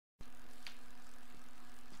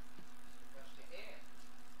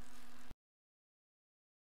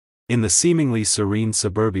In the seemingly serene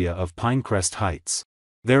suburbia of Pinecrest Heights,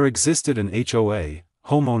 there existed an HOA,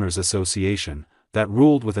 Homeowners Association, that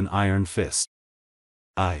ruled with an iron fist.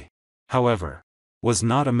 I, however, was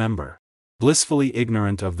not a member, blissfully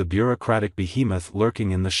ignorant of the bureaucratic behemoth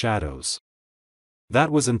lurking in the shadows. That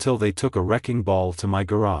was until they took a wrecking ball to my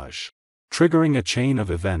garage, triggering a chain of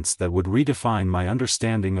events that would redefine my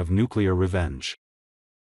understanding of nuclear revenge.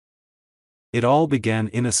 It all began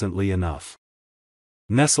innocently enough.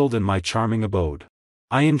 Nestled in my charming abode,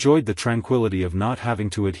 I enjoyed the tranquility of not having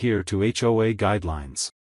to adhere to HOA guidelines,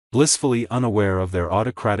 blissfully unaware of their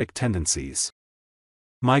autocratic tendencies.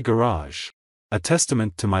 My garage, a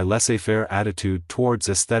testament to my laissez-faire attitude towards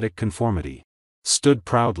aesthetic conformity, stood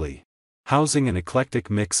proudly, housing an eclectic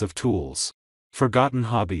mix of tools, forgotten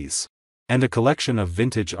hobbies, and a collection of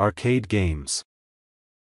vintage arcade games.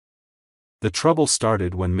 The trouble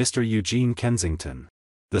started when Mr. Eugene Kensington,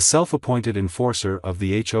 the self-appointed enforcer of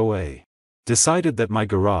the HOA, decided that my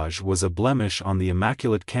garage was a blemish on the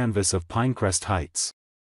immaculate canvas of Pinecrest Heights.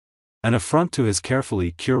 An affront to his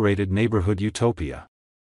carefully curated neighborhood utopia.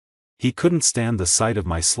 He couldn't stand the sight of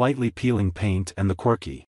my slightly peeling paint and the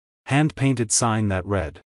quirky, hand-painted sign that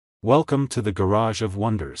read, "Welcome to the Garage of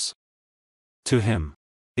Wonders." To him,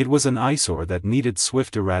 it was an eyesore that needed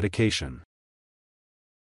swift eradication.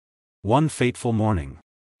 One fateful morning,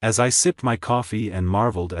 as I sipped my coffee and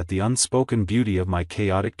marveled at the unspoken beauty of my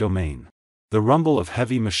chaotic domain, the rumble of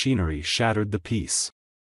heavy machinery shattered the peace.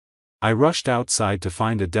 I rushed outside to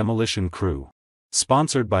find a demolition crew,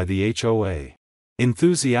 sponsored by the HOA,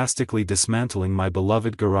 enthusiastically dismantling my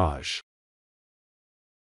beloved garage.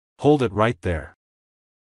 "Hold it right there!"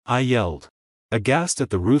 I yelled, aghast at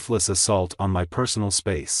the ruthless assault on my personal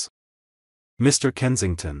space. Mr.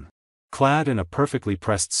 Kensington, clad in a perfectly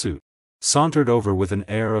pressed suit, sauntered over with an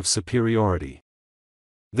air of superiority.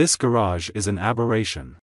 "This garage is an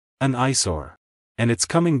aberration, an eyesore, and it's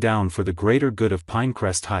coming down for the greater good of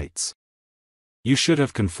Pinecrest Heights. You should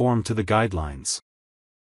have conformed to the guidelines."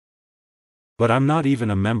 "But I'm not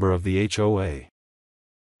even a member of the HOA.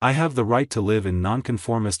 I have the right to live in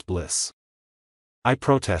nonconformist bliss," I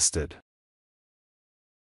protested.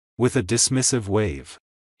 With a dismissive wave,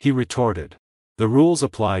 he retorted, "The rules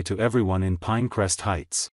apply to everyone in Pinecrest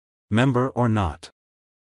Heights, member or not.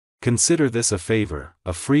 Consider this a favor,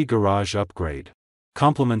 a free garage upgrade.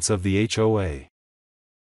 Compliments of the HOA."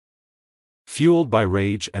 Fueled by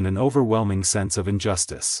rage and an overwhelming sense of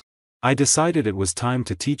injustice, I decided it was time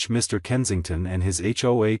to teach Mr. Kensington and his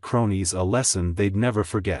HOA cronies a lesson they'd never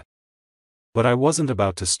forget. But I wasn't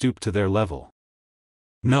about to stoop to their level.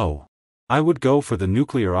 No. I would go for the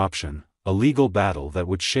nuclear option, a legal battle that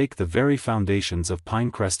would shake the very foundations of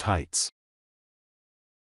Pinecrest Heights.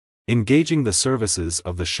 Engaging the services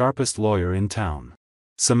of the sharpest lawyer in town,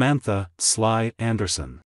 Samantha "Sly"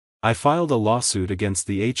 Anderson, I filed a lawsuit against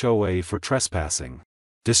the HOA for trespassing,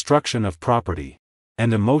 destruction of property,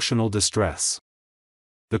 and emotional distress.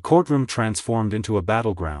 The courtroom transformed into a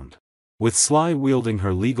battleground, with Sly wielding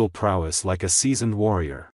her legal prowess like a seasoned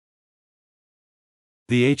warrior.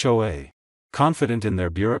 The HOA, confident in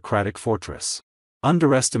their bureaucratic fortress,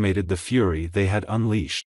 underestimated the fury they had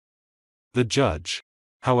unleashed. The judge,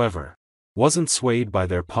 however, wasn't swayed by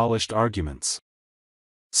their polished arguments.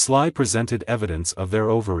 Sly presented evidence of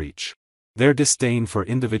their overreach, their disdain for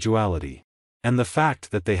individuality, and the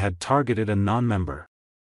fact that they had targeted a non-member.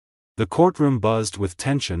 The courtroom buzzed with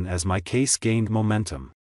tension as my case gained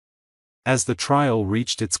momentum. As the trial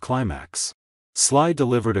reached its climax, Sly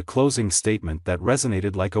delivered a closing statement that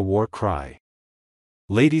resonated like a war cry.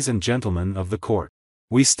 "Ladies and gentlemen of the court,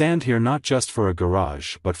 we stand here not just for a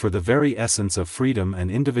garage but for the very essence of freedom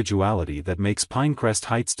and individuality that makes Pinecrest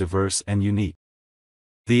Heights diverse and unique.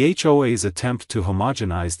 The HOA's attempt to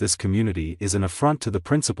homogenize this community is an affront to the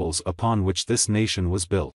principles upon which this nation was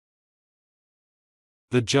built."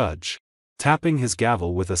 The judge, tapping his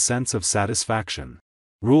gavel with a sense of satisfaction,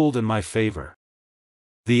 ruled in my favor.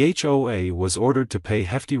 The HOA was ordered to pay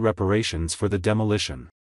hefty reparations for the demolition,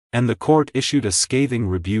 and the court issued a scathing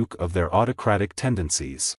rebuke of their autocratic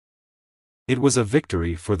tendencies. It was a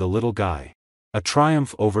victory for the little guy, a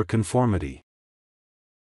triumph over conformity.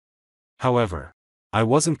 However, I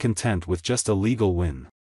wasn't content with just a legal win.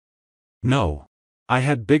 No, I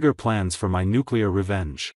had bigger plans for my nuclear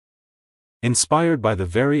revenge. Inspired by the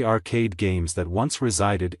very arcade games that once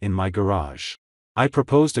resided in my garage, I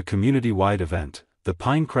proposed a community-wide event, the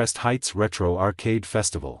Pinecrest Heights Retro Arcade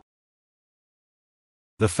Festival.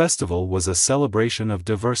 The festival was a celebration of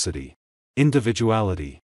diversity,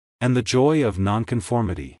 individuality, and the joy of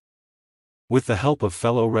nonconformity. With the help of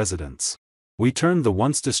fellow residents, we turned the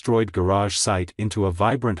once destroyed garage site into a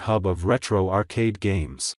vibrant hub of retro arcade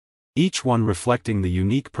games, each one reflecting the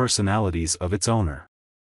unique personalities of its owner.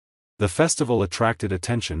 The festival attracted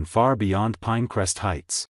attention far beyond Pinecrest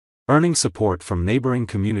Heights, earning support from neighboring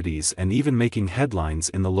communities and even making headlines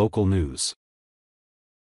in the local news.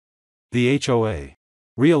 The HOA,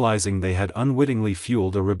 realizing they had unwittingly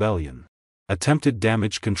fueled a rebellion, attempted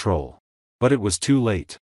damage control. But it was too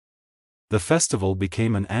late. The festival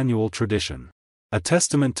became an annual tradition, a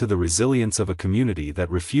testament to the resilience of a community that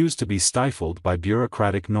refused to be stifled by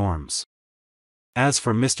bureaucratic norms. As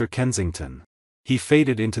for Mr. Kensington, he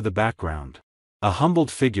faded into the background, a humbled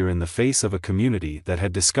figure in the face of a community that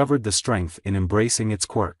had discovered the strength in embracing its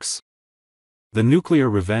quirks. The nuclear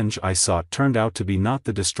revenge I sought turned out to be not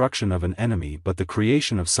the destruction of an enemy but the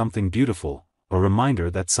creation of something beautiful, a reminder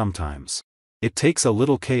that sometimes it takes a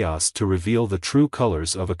little chaos to reveal the true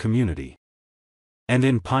colors of a community. And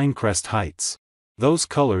in Pinecrest Heights, those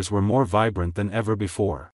colors were more vibrant than ever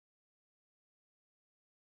before.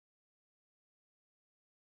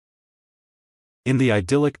 In the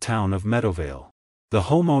idyllic town of Meadowvale, the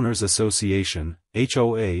Homeowners Association,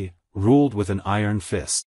 HOA, ruled with an iron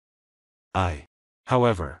fist. I,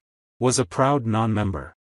 however, was a proud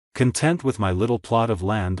non-member, content with my little plot of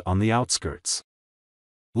land on the outskirts.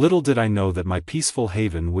 Little did I know that my peaceful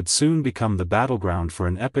haven would soon become the battleground for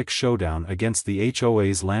an epic showdown against the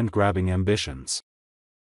HOA's land-grabbing ambitions.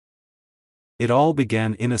 It all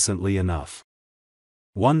began innocently enough.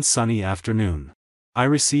 One sunny afternoon, I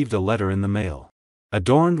received a letter in the mail,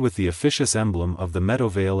 adorned with the officious emblem of the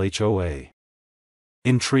Meadowvale HOA.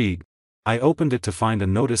 Intrigued, I opened it to find a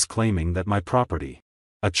notice claiming that my property,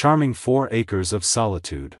 a charming 4 acres of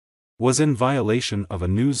solitude, was in violation of a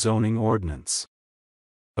new zoning ordinance.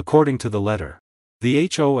 According to the letter, the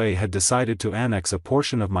HOA had decided to annex a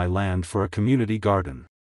portion of my land for a community garden.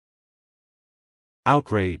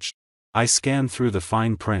 Outraged, I scanned through the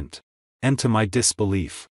fine print, and to my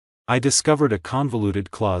disbelief, I discovered a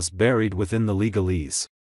convoluted clause buried within the legalese,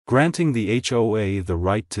 granting the HOA the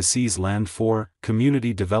right to seize land for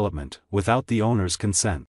community development without the owner's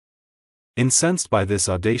consent. Incensed by this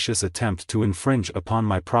audacious attempt to infringe upon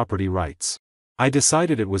my property rights, I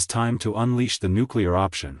decided it was time to unleash the nuclear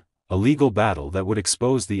option, a legal battle that would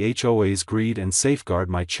expose the HOA's greed and safeguard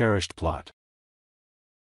my cherished plot.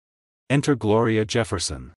 Enter Gloria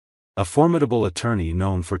Jefferson, a formidable attorney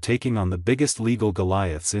known for taking on the biggest legal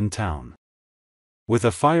Goliaths in town. With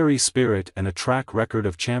a fiery spirit and a track record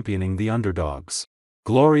of championing the underdogs,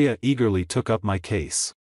 Gloria eagerly took up my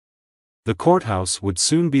case. The courthouse would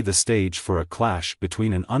soon be the stage for a clash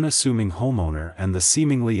between an unassuming homeowner and the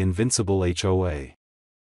seemingly invincible HOA.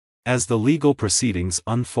 As the legal proceedings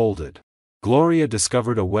unfolded, Gloria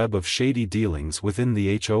discovered a web of shady dealings within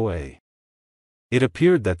the HOA. It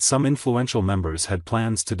appeared that some influential members had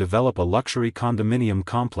plans to develop a luxury condominium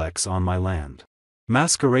complex on my land,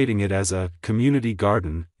 masquerading it as a community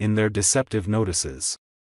garden in their deceptive notices.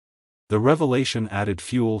 The revelation added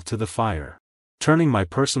fuel to the fire, turning my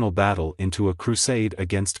personal battle into a crusade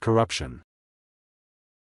against corruption.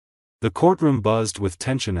 The courtroom buzzed with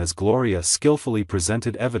tension as Gloria skillfully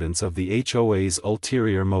presented evidence of the HOA's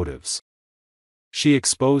ulterior motives. She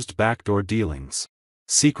exposed backdoor dealings,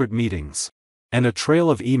 secret meetings, and a trail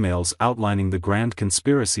of emails outlining the grand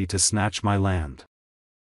conspiracy to snatch my land.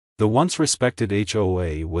 The once respected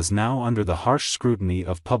HOA was now under the harsh scrutiny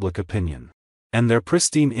of public opinion, and their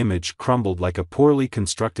pristine image crumbled like a poorly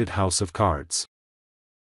constructed house of cards.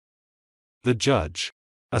 The judge,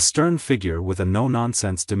 a stern figure with a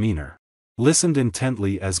no-nonsense demeanor, listened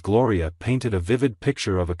intently as Gloria painted a vivid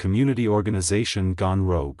picture of a community organization gone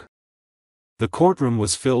rogue. The courtroom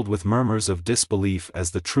was filled with murmurs of disbelief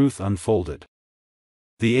as the truth unfolded.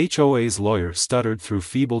 The HOA's lawyer stuttered through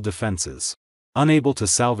feeble defenses, unable to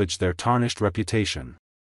salvage their tarnished reputation.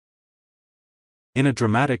 In a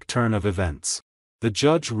dramatic turn of events, the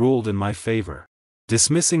judge ruled in my favor,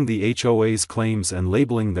 dismissing the HOA's claims and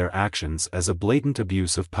labeling their actions as a blatant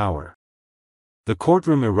abuse of power. The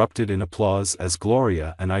courtroom erupted in applause as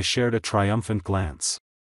Gloria and I shared a triumphant glance.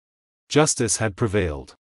 Justice had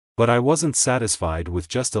prevailed, but I wasn't satisfied with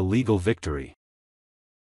just a legal victory.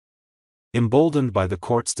 Emboldened by the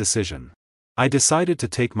court's decision, I decided to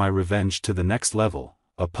take my revenge to the next level,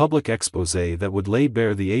 a public exposé that would lay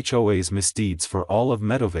bare the HOA's misdeeds for all of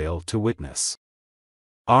Meadowvale to witness.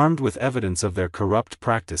 Armed with evidence of their corrupt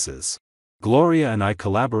practices, Gloria and I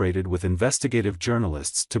collaborated with investigative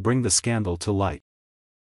journalists to bring the scandal to light.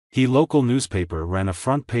 The local newspaper ran a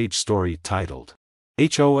front-page story titled,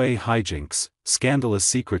 "HOA Hijinks, Scandalous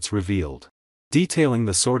Secrets Revealed," detailing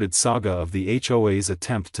the sordid saga of the HOA's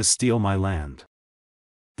attempt to steal my land.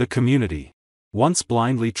 The community, once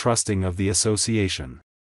blindly trusting of the association,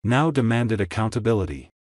 now demanded accountability.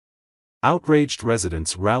 Outraged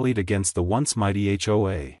residents rallied against the once mighty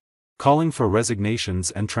HOA, calling for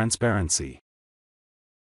resignations and transparency.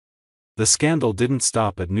 The scandal didn't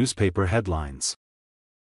stop at newspaper headlines.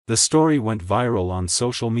 The story went viral on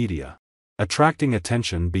social media, attracting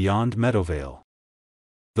attention beyond Meadowvale.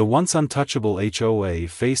 The once untouchable HOA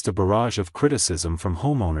faced a barrage of criticism from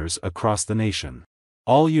homeowners across the nation,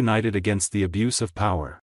 all united against the abuse of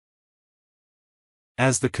power.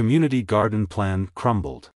 As the community garden plan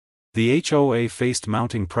crumbled, the HOA faced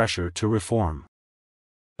mounting pressure to reform.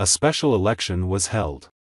 A special election was held,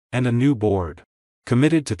 and a new board,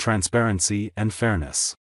 committed to transparency and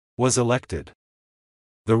fairness, was elected.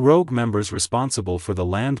 The rogue members responsible for the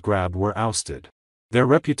land grab were ousted, their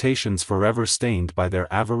reputations forever stained by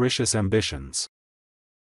their avaricious ambitions.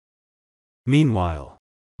 Meanwhile,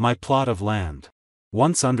 my plot of land,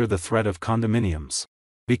 once under the threat of condominiums,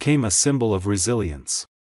 became a symbol of resilience.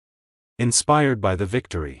 Inspired by the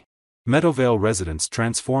victory, Meadowvale residents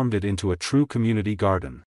transformed it into a true community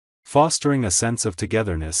garden, fostering a sense of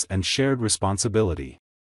togetherness and shared responsibility.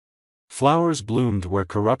 Flowers bloomed where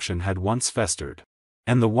corruption had once festered,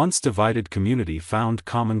 and the once divided community found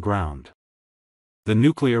common ground. The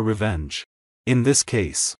nuclear revenge, in this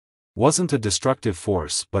case, wasn't a destructive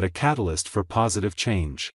force but a catalyst for positive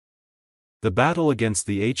change. The battle against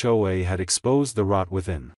the HOA had exposed the rot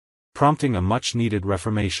within, prompting a much-needed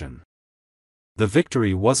reformation. The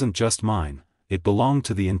victory wasn't just mine, it belonged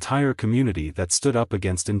to the entire community that stood up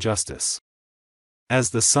against injustice.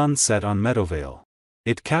 As the sun set on Meadowvale,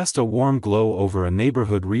 it cast a warm glow over a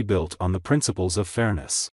neighborhood rebuilt on the principles of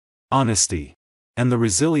fairness, honesty, and the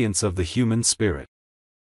resilience of the human spirit.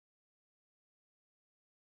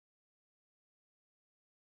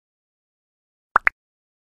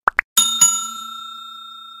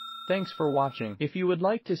 Thanks for watching. If you would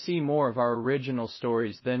like to see more of our original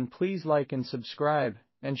stories, then please like and subscribe,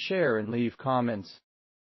 and share and leave comments.